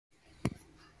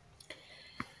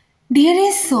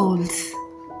Dearest souls,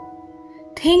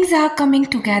 things are coming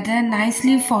together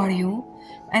nicely for you,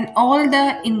 and all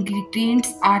the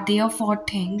ingredients are there for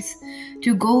things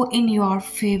to go in your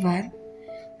favor.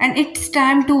 And it's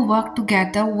time to work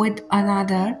together with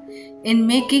another in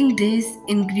making these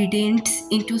ingredients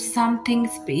into something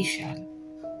special.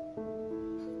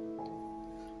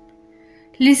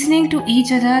 Listening to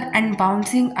each other and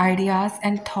bouncing ideas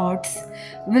and thoughts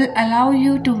will allow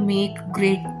you to make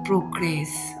great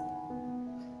progress.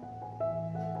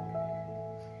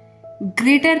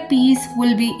 Greater peace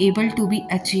will be able to be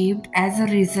achieved as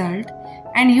a result,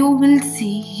 and you will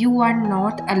see you are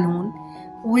not alone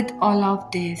with all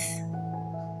of this.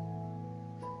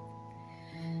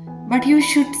 But you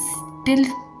should still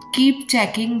keep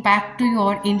checking back to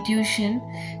your intuition,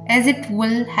 as it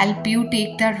will help you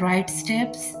take the right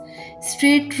steps.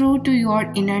 Stay true to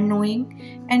your inner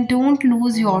knowing and don't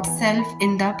lose yourself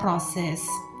in the process.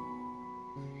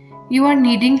 You are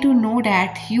needing to know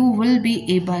that you will be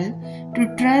able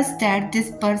to trust that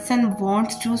this person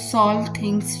wants to solve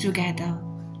things together.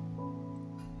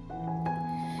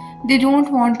 They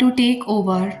don't want to take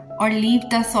over or leave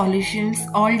the solutions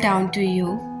all down to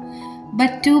you,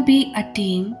 but to be a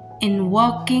team in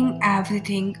working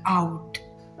everything out.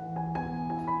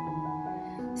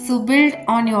 So build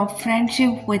on your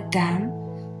friendship with them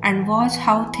and watch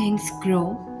how things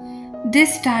grow.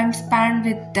 This time spent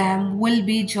with them will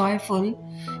be joyful,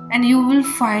 and you will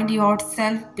find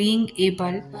yourself being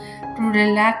able to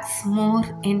relax more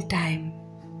in time.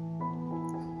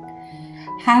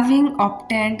 Having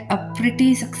obtained a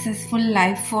pretty successful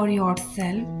life for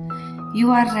yourself,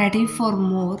 you are ready for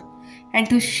more and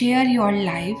to share your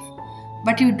life,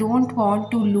 but you don't want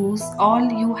to lose all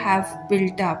you have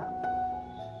built up.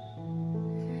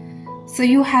 So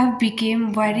you have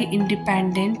become very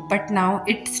independent, but now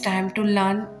it's time to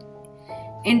learn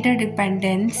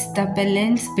interdependence, the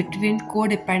balance between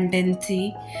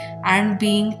codependency and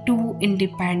being too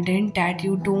independent that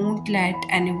you don't let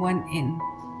anyone in.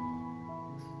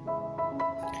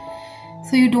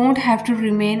 So you don't have to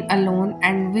remain alone,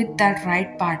 and with that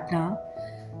right partner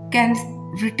can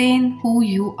retain who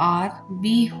you are,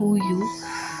 be who you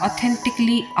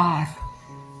authentically are.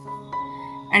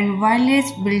 And while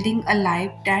it's building a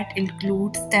life that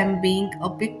includes them being a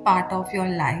big part of your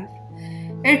life,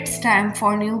 it's time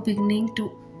for new beginning to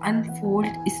unfold,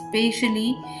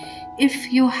 especially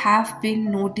if you have been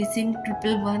noticing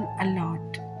 111 a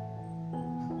lot.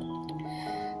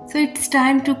 So it's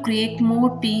time to create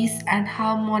more peace and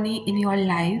harmony in your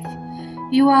life.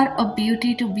 You are a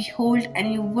beauty to behold,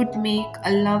 and you would make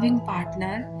a loving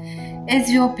partner, as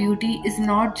your beauty is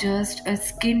not just a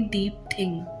skin deep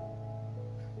thing.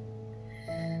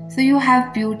 So you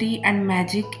have beauty and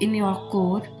magic in your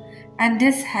core, and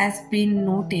this has been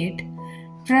noted.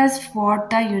 Trust what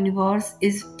the universe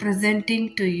is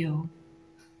presenting to you.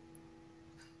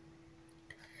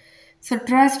 So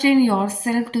trust in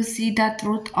yourself to see the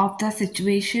truth of the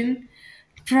situation.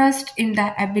 Trust in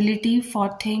the ability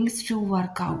for things to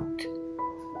work out.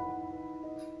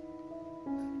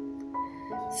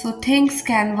 So things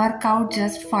can work out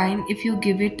just fine if you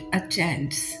give it a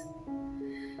chance.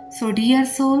 So dear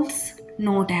souls,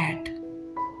 know that.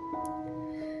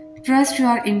 Trust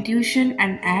your intuition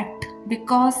and act,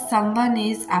 because someone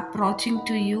is approaching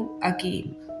to you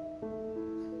again.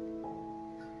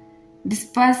 This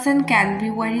person can be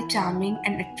very charming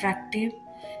and attractive,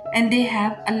 and they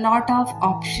have a lot of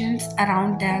options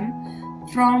around them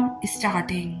from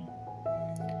starting.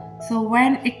 So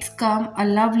when it's come a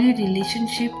lovely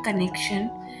relationship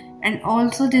connection, and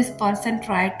also this person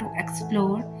tried to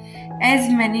explore as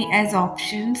many as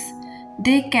options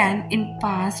they can in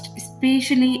past,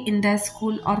 especially in the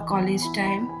school or college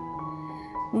time.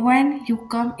 When you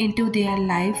come into their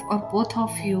life, or both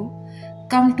of you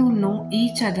come to know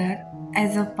each other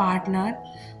as a partner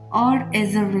or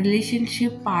as a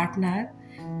relationship partner,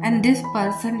 and this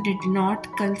person did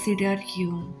not consider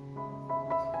you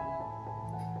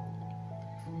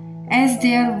as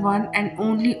their one and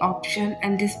only option,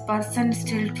 and this person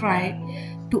still try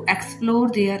to explore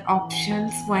their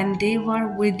options when they were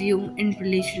with you in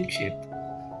relationship.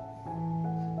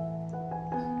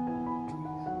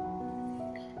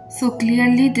 So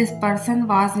clearly this person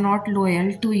was not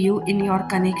loyal to you in your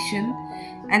connection,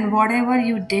 and whatever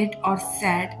you did or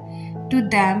said to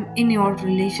them in your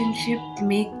relationship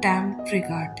make them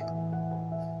triggered.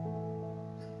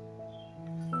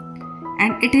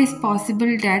 And it is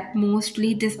possible that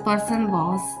mostly this person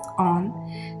was on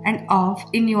and off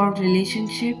in your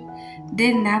relationship.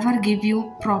 They never give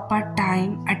you proper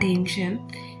time, attention,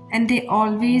 and they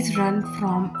always run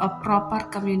from a proper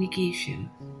communication.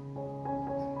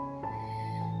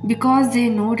 because they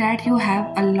know that you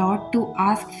have a lot to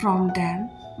ask from them,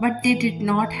 but they did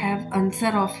not have answer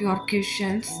of your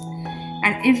questions.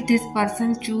 And if this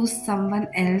person choose someone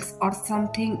else or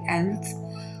something else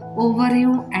over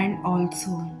you, and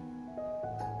also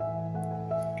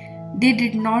they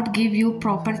did not give you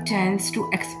proper chance to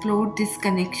explore this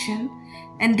connection,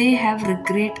 and they have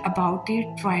regret about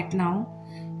it right now,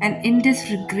 and in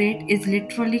this regret is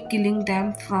literally killing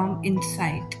them from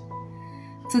inside.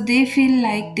 So they feel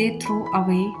like they threw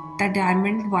away the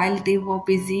diamond while they were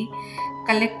busy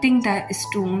collecting the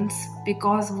stones,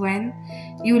 because when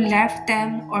you left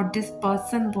them or this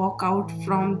person walk out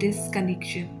from this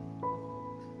connection,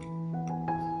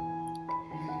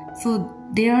 so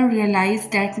they realize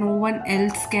that no one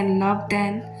else can love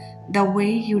them the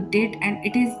way you did, and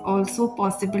it is also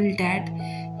possible that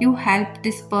you helped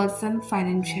this person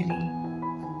financially.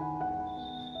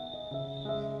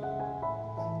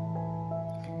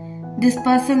 This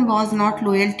person was not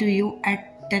loyal to you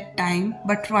at that time,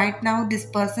 but right now this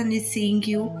person is seeing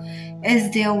you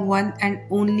as their one and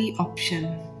only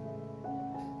option.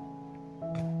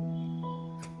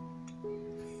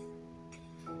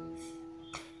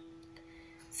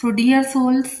 So, dear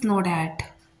souls, know that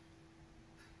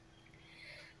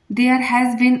there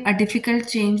has been a difficult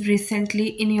change recently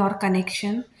in your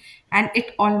connection, and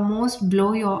it almost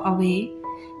blew you away.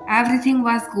 Everything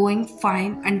was going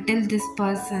fine until this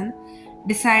person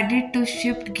decided to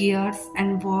shift gears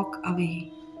and walk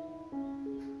away.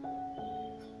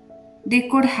 They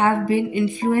could have been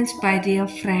influenced by their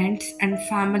friends and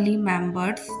family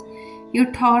members.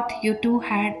 You thought you two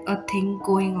had a thing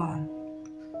going on.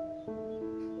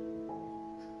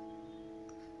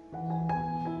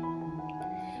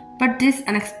 But this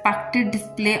unexpected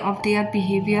display of their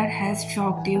behavior has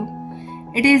shocked you.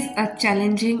 It is a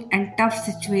challenging and tough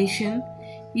situation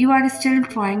you are still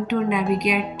trying to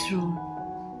navigate through.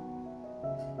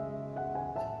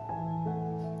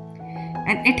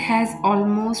 And it has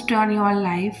almost turned your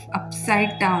life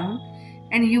upside down,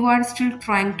 and you are still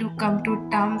trying to come to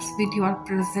terms with your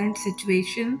present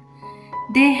situation.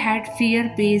 They had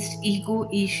fear-based ego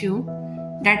issue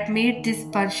that made this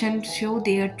person show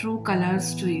their true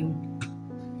colors to you.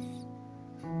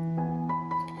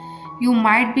 You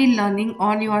might be learning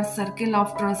on your circle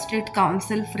of trusted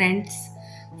counsel friends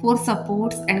for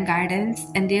supports and guidance,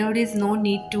 and there is no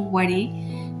need to worry.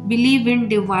 Believe in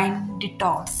divine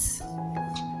detours.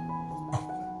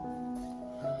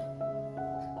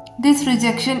 This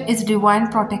rejection is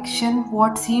divine protection.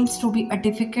 What seems to be a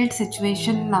difficult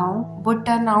situation now would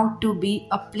turn out to be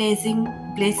a pleasing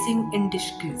blessing in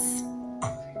disguise.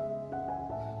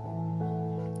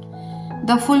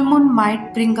 The full moon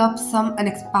might bring up some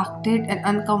unexpected and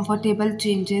uncomfortable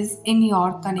changes in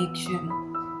your connection.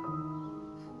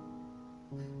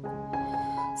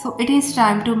 So it is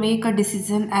time to make a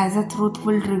decision as the truth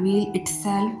will reveal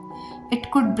itself. It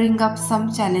could bring up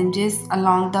some challenges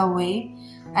along the way.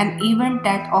 An event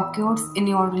that occurs in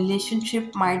your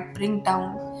relationship might bring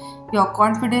down your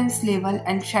confidence level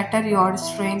and shatter your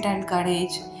strength and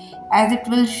courage, as it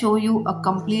will show you a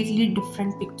completely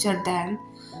different picture than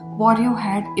what you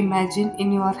had imagined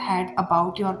in your head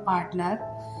about your partner.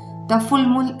 The full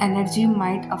moon energy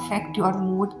might affect your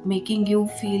mood, making you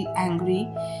feel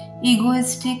angry,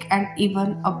 egoistic, and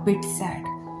even a bit sad.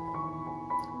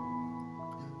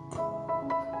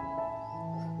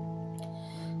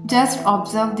 Just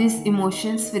observe these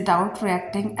emotions without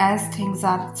reacting, as things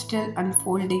are still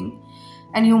unfolding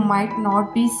and you might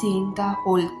not be seeing the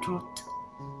whole truth.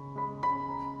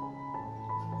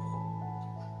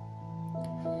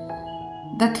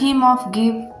 The theme of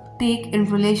give take in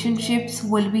relationships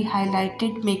will be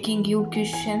highlighted, making you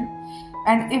question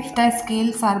and if the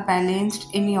scales are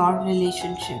balanced in your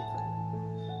relationship.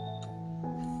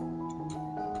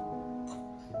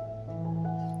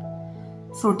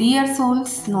 So, dear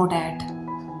souls, know that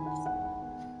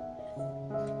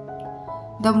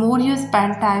the more you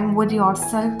spend time with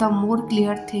yourself, the more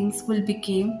clear things will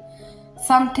become.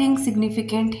 Something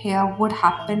significant here would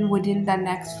happen within the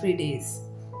next 3 days.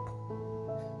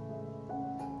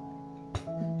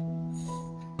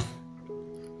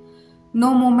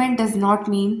 No moment does not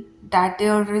mean that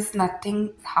there is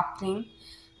nothing happening.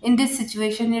 In this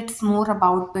situation, it's more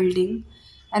about building,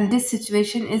 and this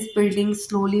situation is building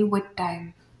slowly with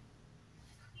time.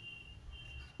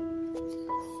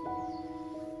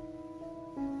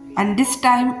 And this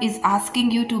time is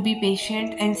asking you to be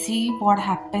patient and see what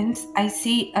happens. I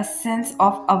see a sense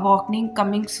of awakening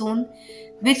coming soon,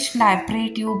 which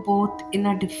liberate you both in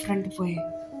a different way.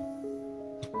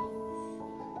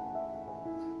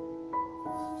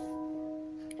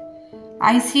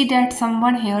 I see that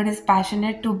someone here is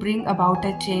passionate to bring about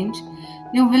a change.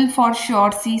 You will for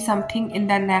sure see something in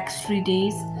the next 3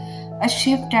 days, a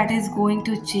shift that is going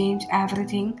to change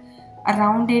everything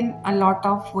around in a lot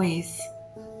of ways.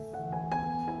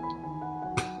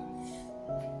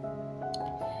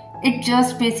 It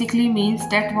just basically means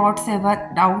that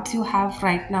whatever doubts you have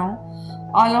right now,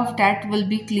 all of that will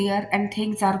be clear and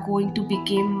things are going to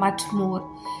become much more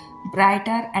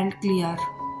brighter and clear.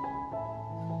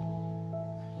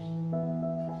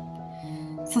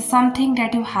 So something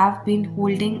that you have been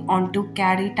holding on to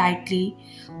carry tightly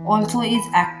also is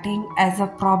acting as a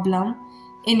problem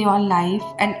in your life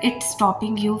and it's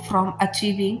stopping you from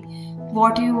achieving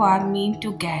what you are meant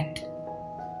to get.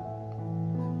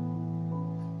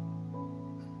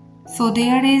 So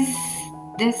there is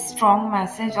this strong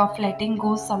message of letting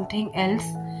go something else,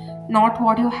 not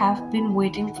what you have been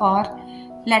waiting for.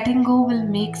 Letting go will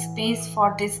make space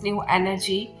for this new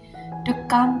energy to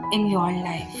come in your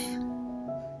life.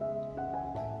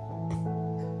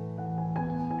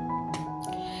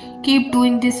 Keep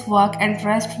doing this work and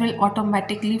rest will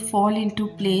automatically fall into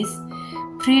place.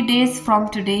 3 days from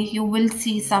today, you will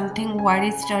see something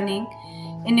very stunning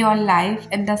in your life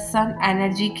and the sun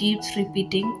energy keeps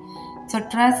repeating. So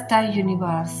trust the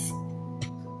universe.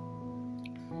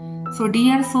 So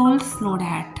dear souls, know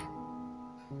that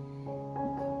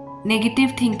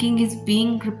negative thinking is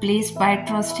being replaced by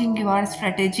trusting your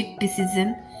strategic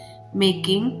decision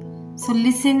making. So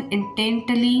listen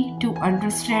intently to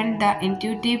understand the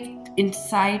intuitive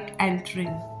insight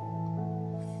entering.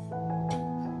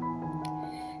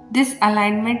 This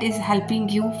alignment is helping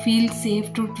you feel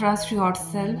safe to trust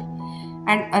yourself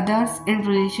and others in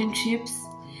relationships.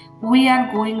 We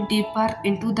are going deeper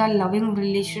into the loving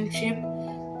relationship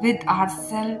with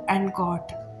ourselves and God,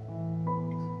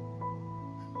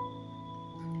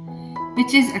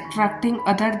 which is attracting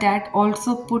others that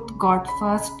also put God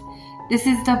first. This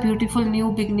is the beautiful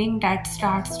new beginning that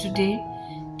starts today.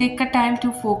 Take a time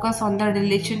to focus on the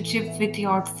relationship with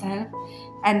yourself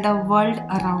and the world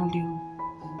around you.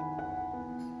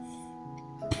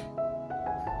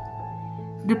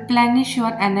 Replenish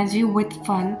your energy with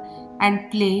fun and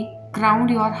play. Ground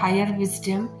your higher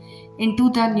wisdom into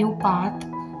the new path.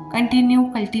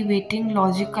 Continue cultivating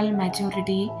logical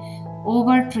maturity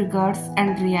over triggers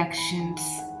and reactions.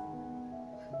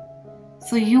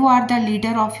 So you are the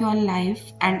leader of your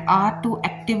life and are to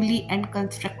actively and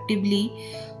constructively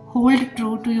hold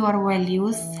true to your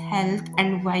values, health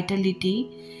and vitality.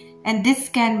 And this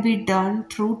can be done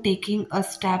through taking a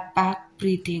step back,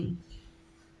 breathing,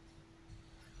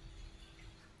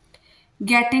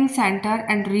 getting centered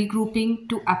and regrouping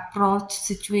to approach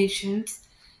situations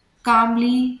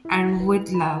calmly and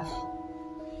with love.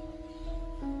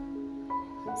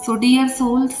 So dear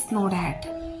souls, know that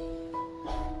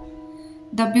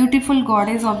the beautiful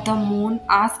goddess of the moon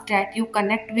asks that you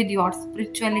connect with your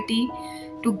spirituality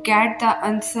to get the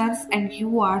answers and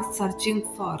you are searching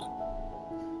for.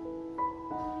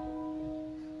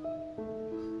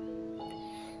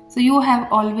 So you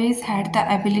have always had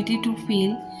the ability to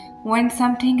feel when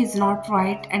something is not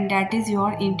right, and that is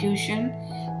your intuition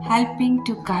helping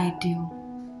to guide you.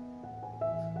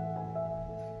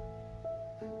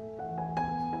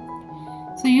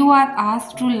 So you are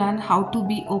asked to learn how to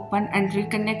be open and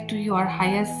reconnect to your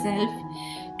higher self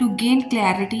to gain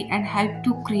clarity and help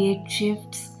to create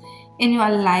shifts in your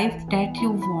life that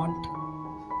you want.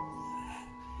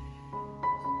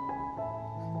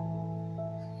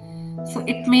 So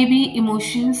it may be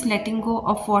emotions, letting go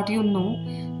of what you know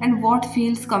and what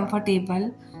feels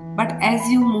comfortable, but as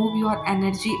you move your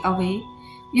energy away,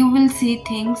 you will see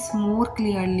things more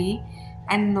clearly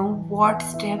and know what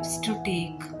steps to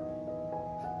take.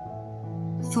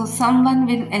 So someone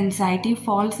with anxiety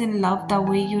falls in love the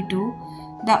way you do.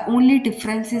 The only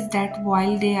difference is that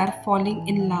while they are falling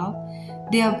in love,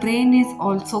 their brain is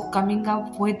also coming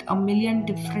up with a million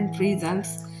different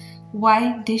reasons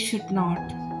why they should not.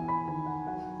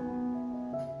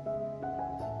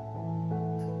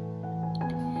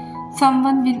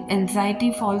 Someone with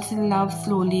anxiety falls in love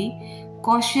slowly,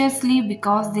 cautiously,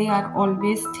 because they are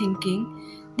always thinking,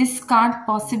 this can't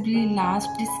possibly last,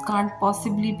 this can't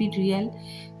possibly be real,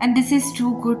 and this is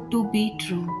too good to be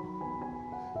true.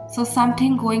 So,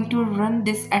 something going to run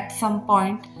this at some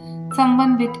point.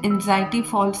 Someone with anxiety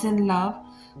falls in love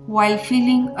while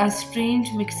feeling a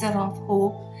strange mixture of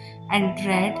hope and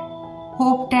dread.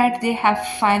 Hope that they have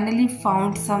finally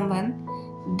found someone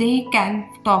they can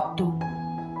talk to,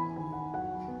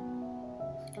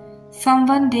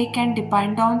 someone they can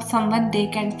depend on, someone they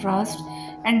can trust,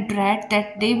 and dread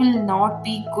that they will not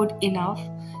be good enough.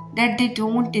 that they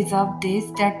don't deserve this,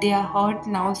 that their heart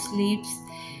now sleeps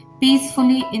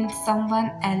peacefully in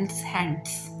someone else's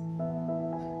hands,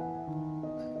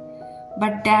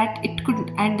 but that it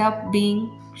could end up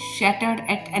being shattered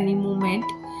at any moment.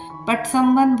 But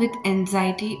someone with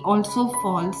anxiety also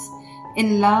falls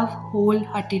in love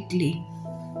wholeheartedly.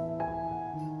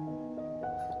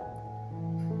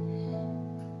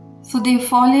 So they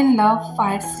fall in love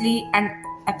fiercely and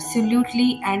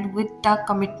absolutely, and with the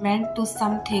commitment to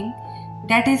something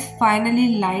that is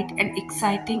finally light and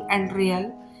exciting and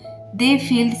real. They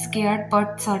feel scared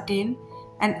but certain,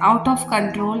 and out of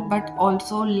control but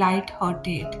also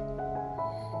light-hearted.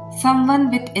 Someone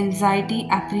with anxiety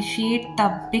appreciates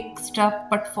the big stuff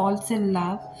but falls in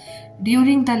love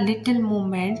during the little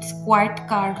moments, quiet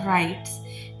car rides,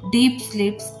 deep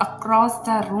sleeps across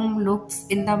the room looks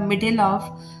in the middle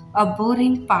of a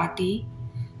boring party,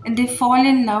 and they fall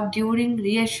in love during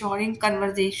reassuring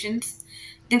conversations.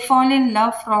 They fall in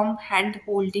love from hand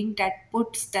holding that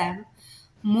puts them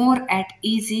more at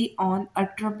ease on a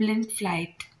turbulent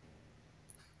flight.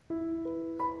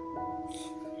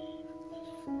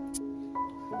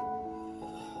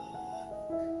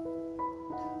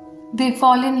 They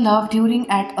fall in love during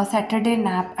at a Saturday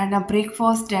nap and a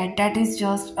breakfast date that is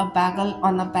just a bagel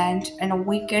on a bench, and a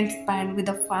weekend spent with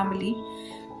a family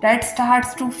that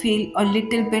starts to feel a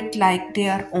little bit like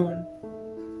their own.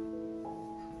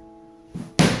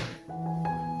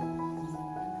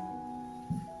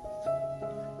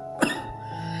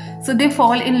 So they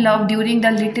fall in love during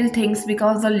the little things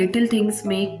because the little things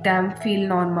make them feel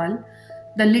normal.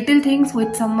 The little things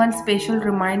with someone special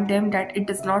remind them that it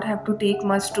does not have to take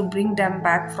much to bring them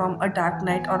back from a dark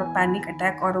night or a panic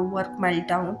attack or a work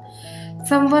meltdown.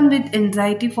 Someone with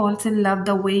anxiety falls in love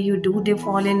the way you do. They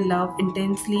fall in love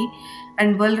intensely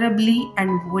and vulnerably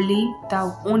and wholly.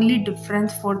 The only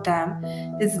difference for them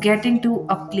is getting to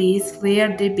a place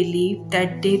where they believe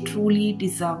that they truly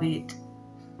deserve it.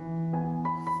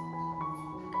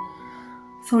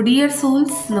 So, dear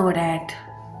souls, know that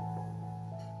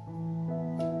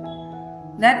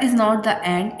is not the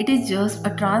end, it is just a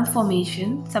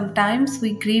transformation. Sometimes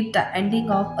we grieve the ending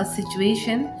of a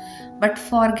situation but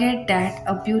forget that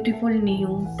a beautiful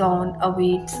new dawn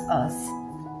awaits us.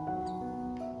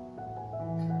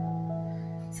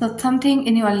 So, something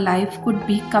in your life could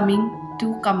be coming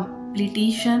to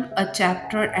completion, a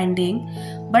chapter ending,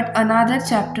 but another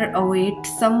chapter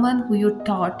awaits. Someone who you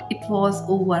thought it was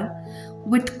over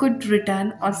with could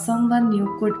return, or someone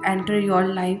new could enter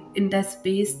your life in the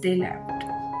space they left.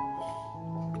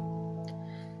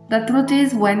 The truth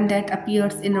is, when that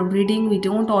appears in a reading, we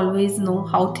don't always know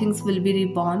how things will be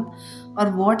reborn,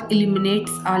 or what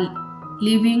eliminates are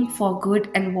leaving for good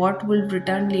and what will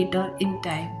return later in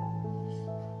time.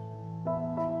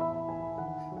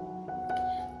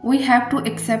 We have to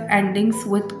accept endings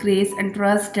with grace and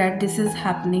trust that this is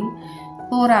happening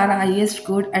for our highest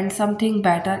good, and something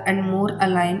better and more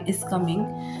aligned is coming.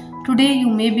 Today, you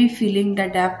may be feeling the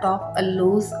depth of a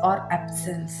loss or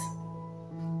absence,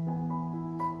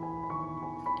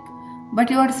 but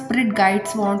your spirit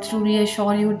guides want to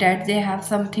reassure you that they have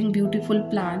something beautiful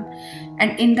planned,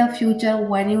 and in the future,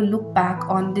 when you look back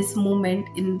on this moment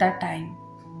in the time,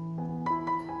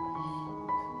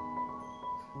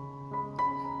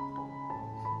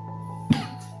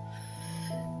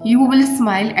 you will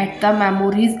smile at the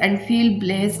memories and feel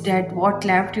blessed at what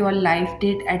left your life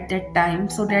did at that time,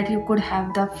 so that you could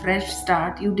have the fresh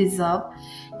start you deserve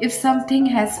if something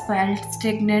has felt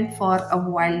stagnant for a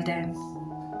while then.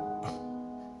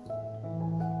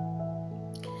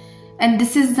 And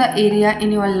this is the area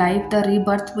in your life the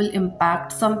rebirth will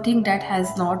impact. Something that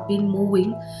has not been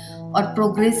moving or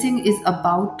progressing is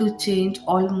about to change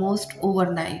almost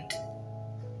overnight.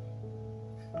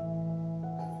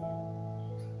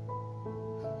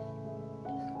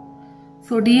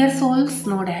 So, dear souls,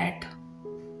 know that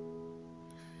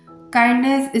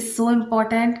kindness is so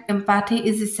important, empathy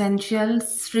is essential,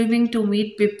 striving to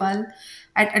meet people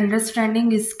and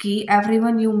understanding is key.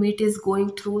 Everyone you meet is going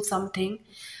through something,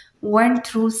 went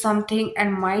through something,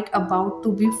 and might about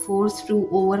to be forced to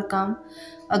overcome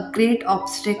a great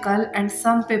obstacle, and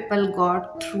some people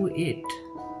got through it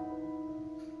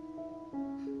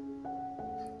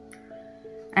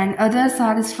and others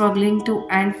are struggling to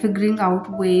and figuring out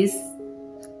ways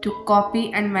to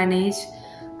copy and manage.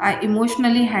 I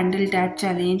emotionally handled that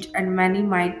challenge, and many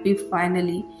might be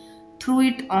finally through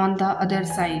it on the other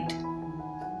side.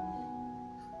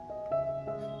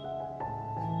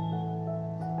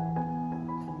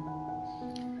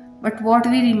 But what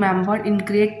we remember in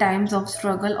great times of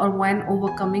struggle or when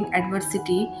overcoming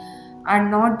adversity, are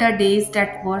not the days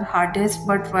that were hardest,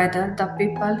 but rather the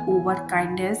people who were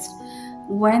kindest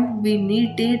when we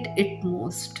needed it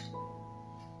most.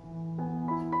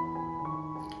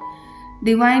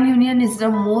 Divine union is the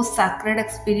most sacred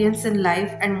experience in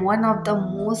life and one of the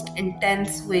most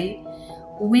intense way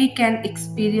we can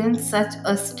experience such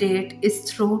a state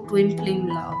is through twin flame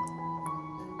love.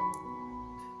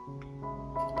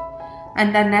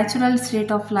 And the natural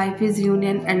state of life is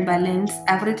union and balance.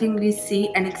 Everything we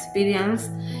see and experience,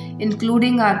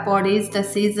 including our bodies, the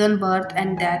season, birth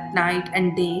and death, night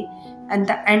and day, and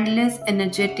the endless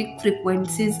energetic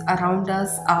frequencies around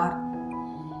us are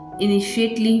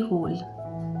initially whole.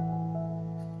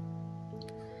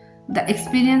 The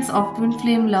experience of twin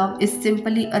flame love is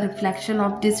simply a reflection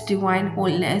of this divine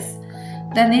wholeness.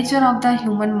 The nature of the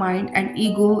human mind and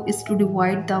ego is to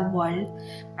divide the world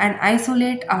and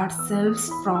isolate ourselves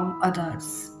from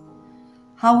others.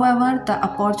 However, the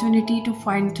opportunity to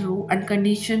find true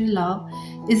unconditioned love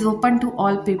is open to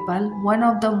all people. One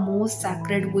of the most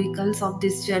sacred vehicles of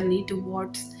this journey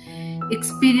towards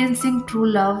experiencing true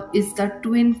love is the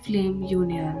twin flame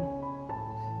union.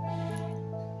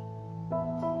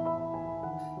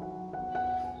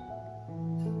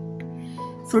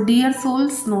 So, dear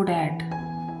souls, know that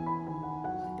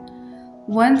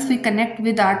once we connect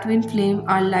with our twin flame,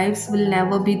 our lives will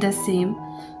never be the same.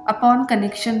 Upon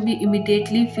connection, we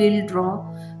immediately feel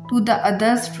drawn to the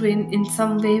other's twin in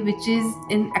some way which is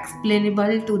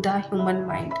inexplainable to the human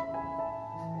mind.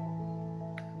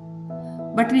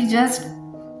 But we just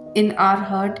in our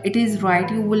heart, it is right,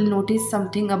 you will notice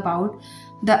something about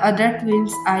the other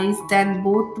twin's eyes, then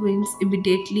both twins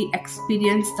immediately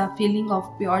experience the feeling of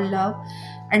pure love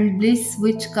and bliss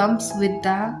which comes with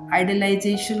the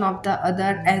idealization of the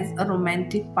other as a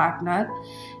romantic partner.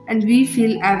 And we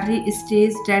feel every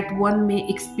stage that one may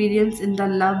experience in the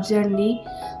love journey,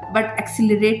 but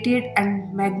accelerated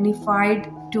and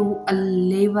magnified to a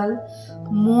level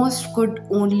most could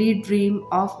only dream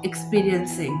of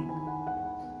experiencing.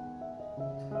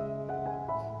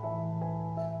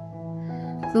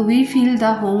 So we feel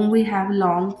the home we have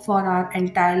longed for our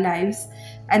entire lives,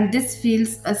 and this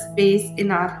fills a space in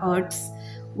our hearts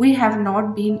we have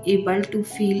not been able to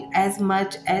feel as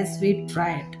much as we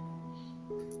tried.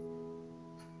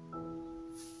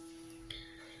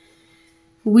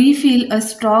 We feel a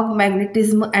strong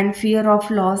magnetism and fear of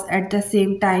loss at the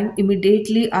same time.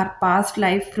 Immediately, our past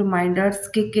life reminders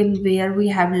kick in where we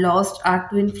have lost our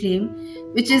twin flame,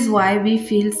 which is why we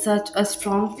feel such a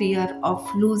strong fear of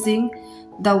losing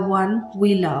the one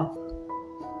we love.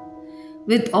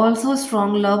 With also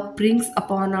strong love brings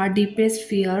upon our deepest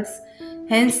fears,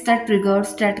 hence the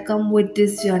triggers that come with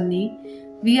this journey.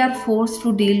 We are forced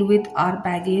to deal with our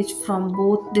baggage from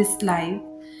both this life,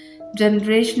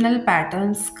 generational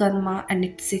patterns, karma, and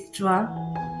etc.,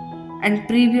 and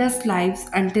previous lives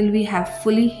until we have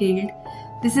fully healed.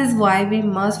 This is why we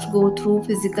must go through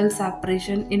physical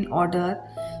separation in order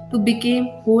to become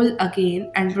whole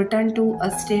again and return to a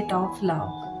state of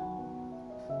love.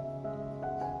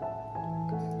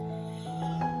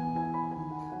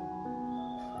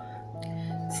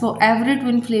 So every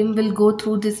twin flame will go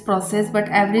through this process, but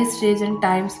every stage and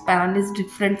time span is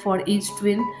different for each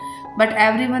twin. But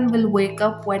everyone will wake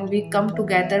up when we come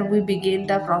together. We begin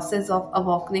the process of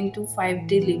awakening to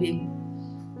 5D living.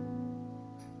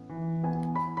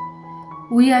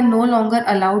 We are no longer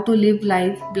allowed to live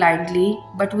life blindly,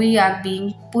 but we are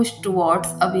being pushed towards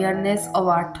awareness of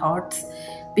our thoughts,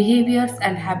 behaviors,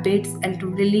 and habits, and to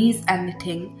release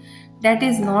anything that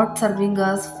is not serving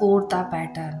us for the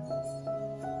better.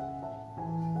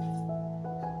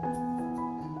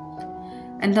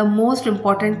 And the most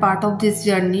important part of this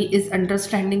journey is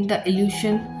understanding the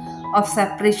illusion of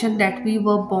separation that we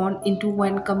were born into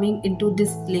when coming into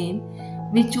this plane.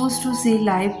 We choose to see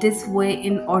life this way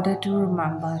in order to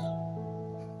remember.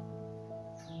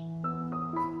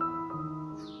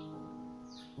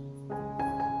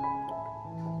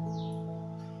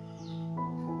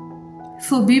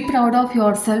 So be proud of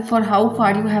yourself for how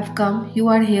far you have come. You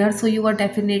are here, so you are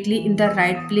definitely in the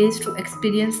right place to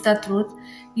experience the truth.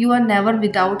 You are never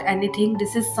without anything.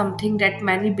 This is something that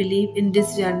many believe in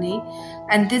this journey,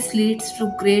 and this leads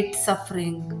to great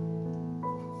suffering.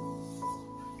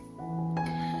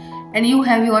 And you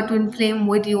have your twin flame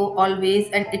with you always,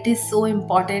 and it is so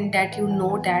important that you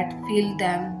know that, feel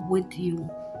them with you.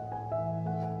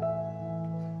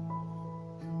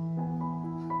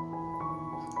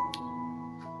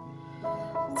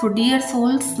 So dear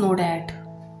souls, know that.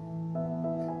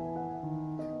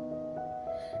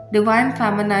 Divine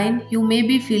Feminine, you may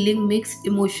be feeling mixed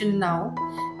emotion now.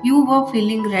 You were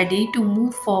feeling ready to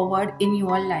move forward in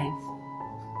your life.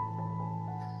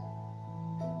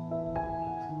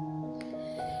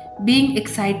 being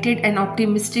excited and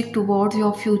optimistic towards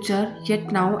your future,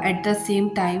 yet now at the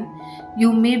same time,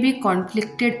 you may be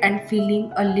conflicted and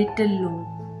feeling a little low.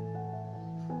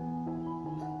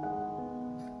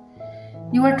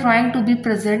 You are trying to be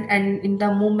present and in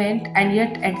the moment, and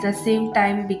yet at the same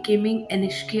time becoming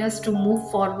anxious to move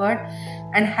forward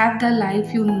and have the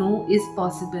life you know is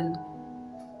possible.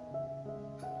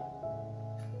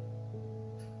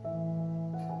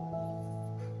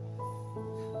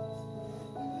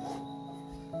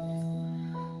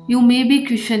 You may be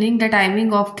questioning the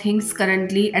timing of things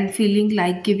currently and feeling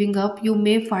like giving up. You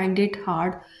may find it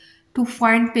hard to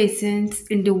find patience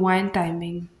in divine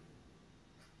timing.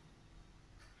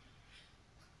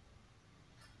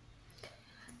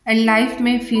 And life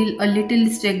may feel a little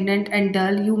stagnant and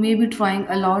dull. You may be trying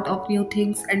a lot of new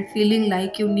things and feeling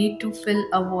like you need to fill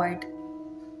a void.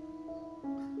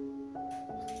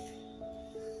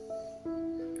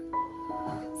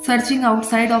 Searching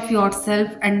outside of yourself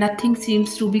and nothing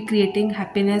seems to be creating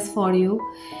happiness for you.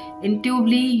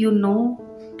 Intuitively, you know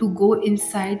to go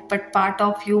inside, but part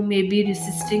of you may be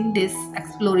resisting this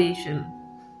exploration.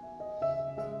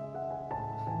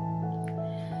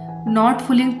 Not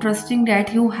fully trusting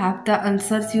that you have the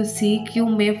answers you seek, you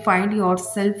may find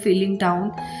yourself feeling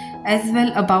down as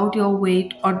well about your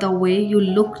weight or the way you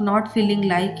look, not feeling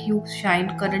like you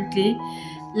shine currently,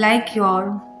 like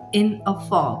you're in a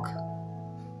fog.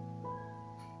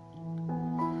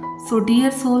 So,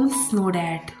 dear souls, know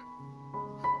that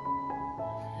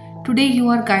today you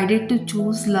are guided to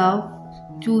choose love,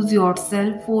 choose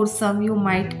yourself. For some, you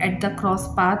might at the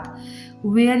cross path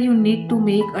where you need to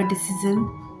make a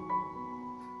decision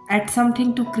at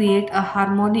something to create a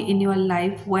harmony in your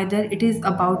life, whether it is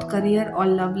about career or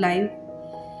love life.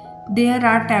 There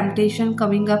are temptations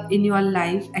coming up in your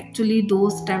life. Actually,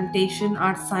 those temptations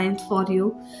are signs for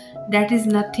you that is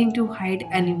nothing to hide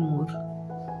anymore.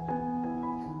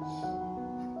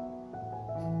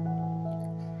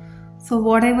 So,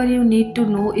 whatever you need to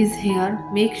know is here.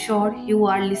 Make sure you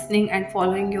are listening and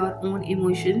following your own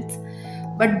emotions,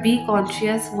 but be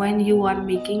conscious when you are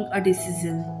making a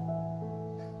decision.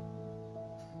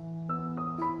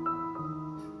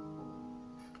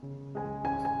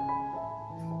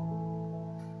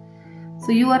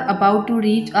 So, you are about to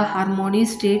reach a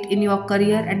harmonious state in your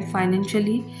career and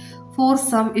financially. For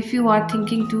some, if you are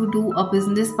thinking to do a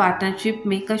business partnership,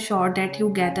 make sure that you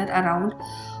gather around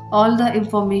all the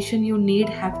information you need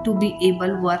have to be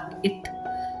able work it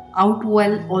out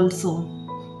well also.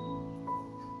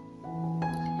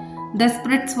 The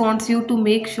spirits wants you to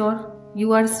make sure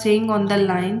you are staying on the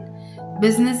line.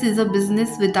 Business is a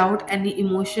business without any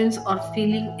emotions or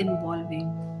feeling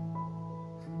involving.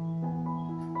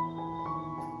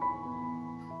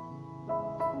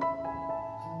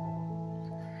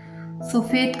 So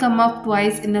faith come up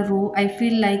twice in a row. I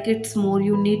feel like it's more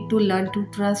you need to learn to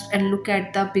trust and look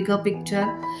at the bigger picture,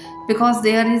 because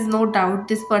there is no doubt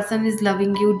this person is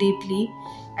loving you deeply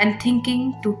and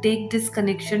thinking to take this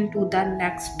connection to the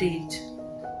next stage.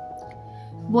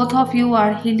 Both of you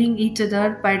are healing each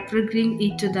other by triggering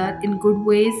each other in good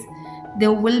ways.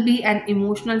 There will be an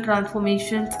emotional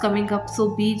transformations coming up,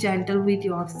 so be gentle with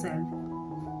yourself.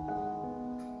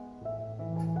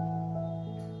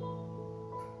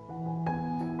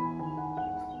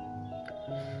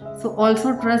 So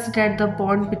also trust that the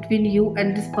bond between you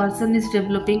and this person is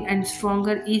developing and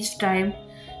stronger each time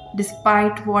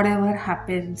despite whatever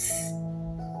happens.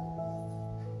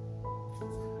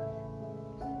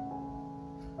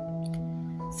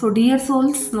 So dear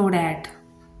souls, know that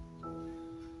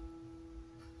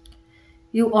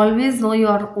you always know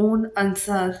your own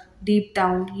answer deep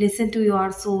down. Listen to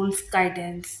your soul's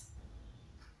guidance.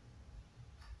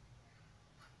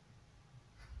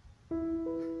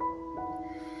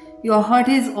 Your heart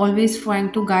is always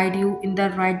trying to guide you in the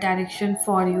right direction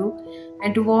for you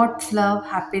and towards love,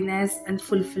 happiness, and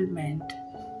fulfillment.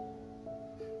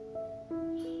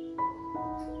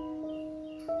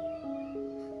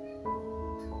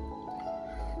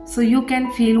 So you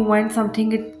can feel when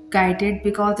something is guided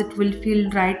because it will feel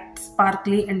right,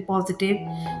 sparkly, and positive.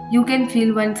 You can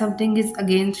feel when something is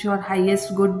against your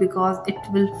highest good because it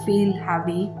will feel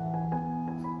heavy.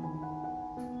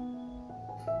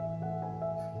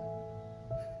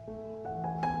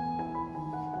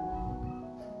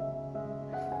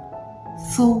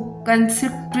 So,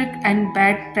 concentric and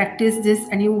bad practice this,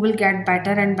 and you will get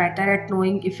better and better at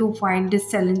knowing. If you find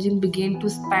this challenging, begin to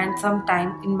spend some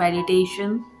time in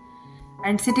meditation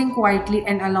and sitting quietly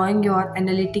and allowing your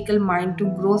analytical mind to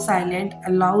grow silent.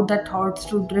 Allow the thoughts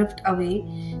to drift away.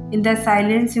 In the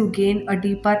silence, you gain a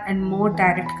deeper and more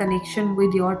direct connection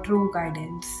with your true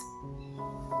guidance.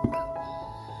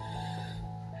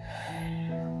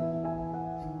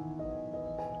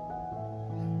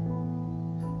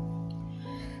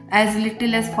 As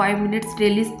little as 5 minutes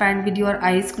daily spent with your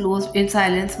eyes closed in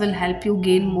silence will help you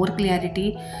gain more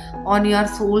clarity on your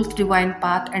soul's divine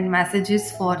path and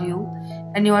messages for you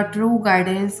and your true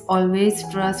guidance. Always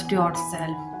trust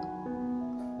yourself.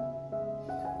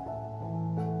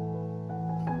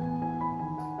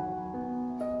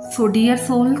 So, dear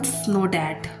souls, know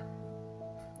that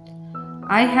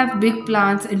I have big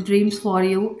plans and dreams for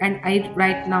you, and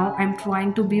right now I'm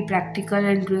trying to be practical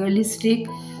and realistic.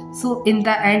 So, in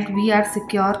the end, we are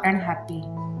secure and happy.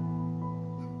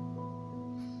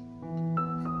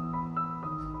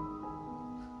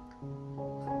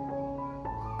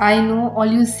 I know all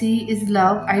you see is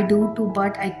love. I do too,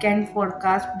 but I can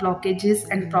forecast blockages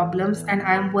and problems, and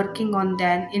I am working on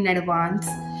them in advance.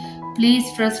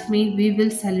 Please trust me, we will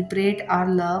celebrate our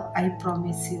love. I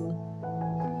promise you.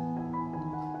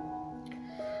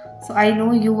 So I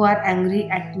know you are angry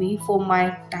at me for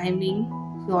my timing.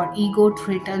 Your ego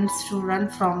threatens to run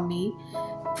from me.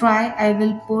 Try, I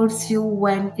will pursue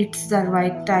when it's the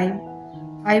right time.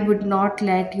 I would not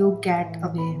let you get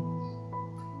away.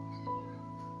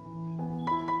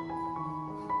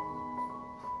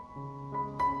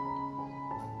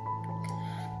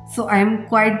 So I am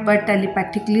quiet but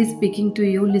telepathically speaking to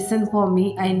you. Listen for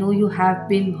me. I know you have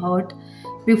been hurt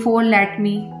before. Let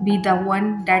me be the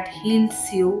one that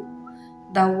heals you,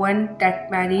 the one that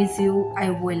marries you. I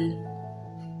will.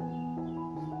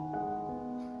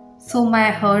 So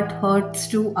my heart hurts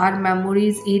too. Our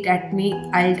memories eat at me.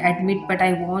 I'll admit, but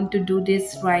I want to do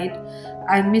this right.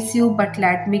 I miss you, but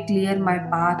let me clear my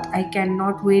path. I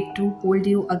cannot wait to hold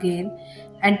you again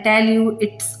and tell you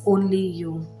it's only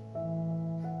you.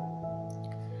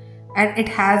 And it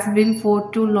has been for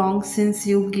too long since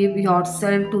you give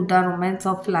yourself to the romance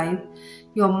of life.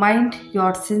 Your mind,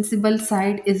 your sensible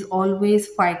side, is always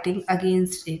fighting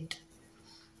against it.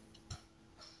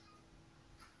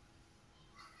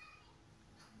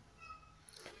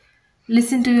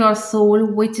 Listen to your soul,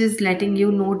 which is letting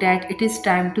you know that it is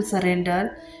time to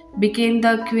surrender. Become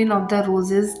the queen of the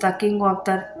roses, the king of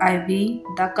the ivy,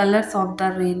 the colors of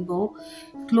the rainbow.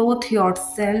 Clothe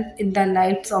yourself in the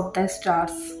lights of the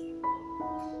stars.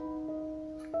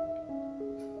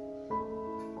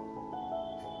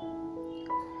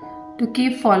 To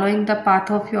keep following the path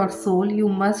of your soul, you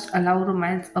must allow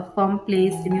romance a firm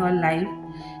place in your life,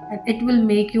 and it will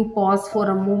make you pause for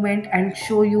a moment and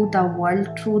show you the world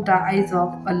through the eyes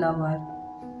of a lover.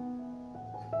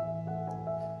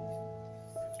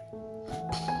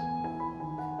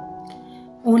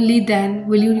 Only then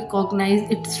will you recognize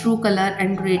its true color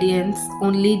and radiance.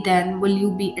 Only then will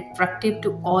you be attractive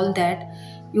to all that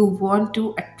you want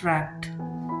to attract.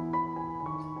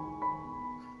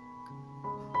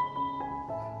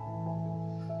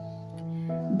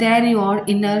 Then your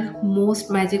innermost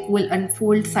magic will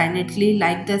unfold silently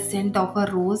like the scent of a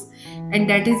rose, and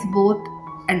that is both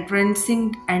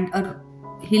entrancing and a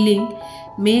healing.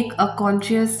 Make a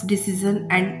conscious decision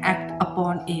and act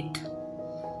upon it.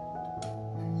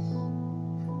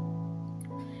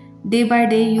 Day by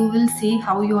day, you will see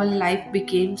how your life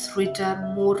becomes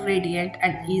richer, more radiant,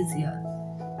 and easier.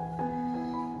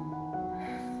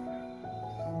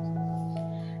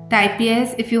 Type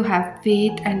yes if you have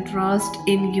faith and trust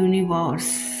in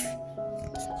universe.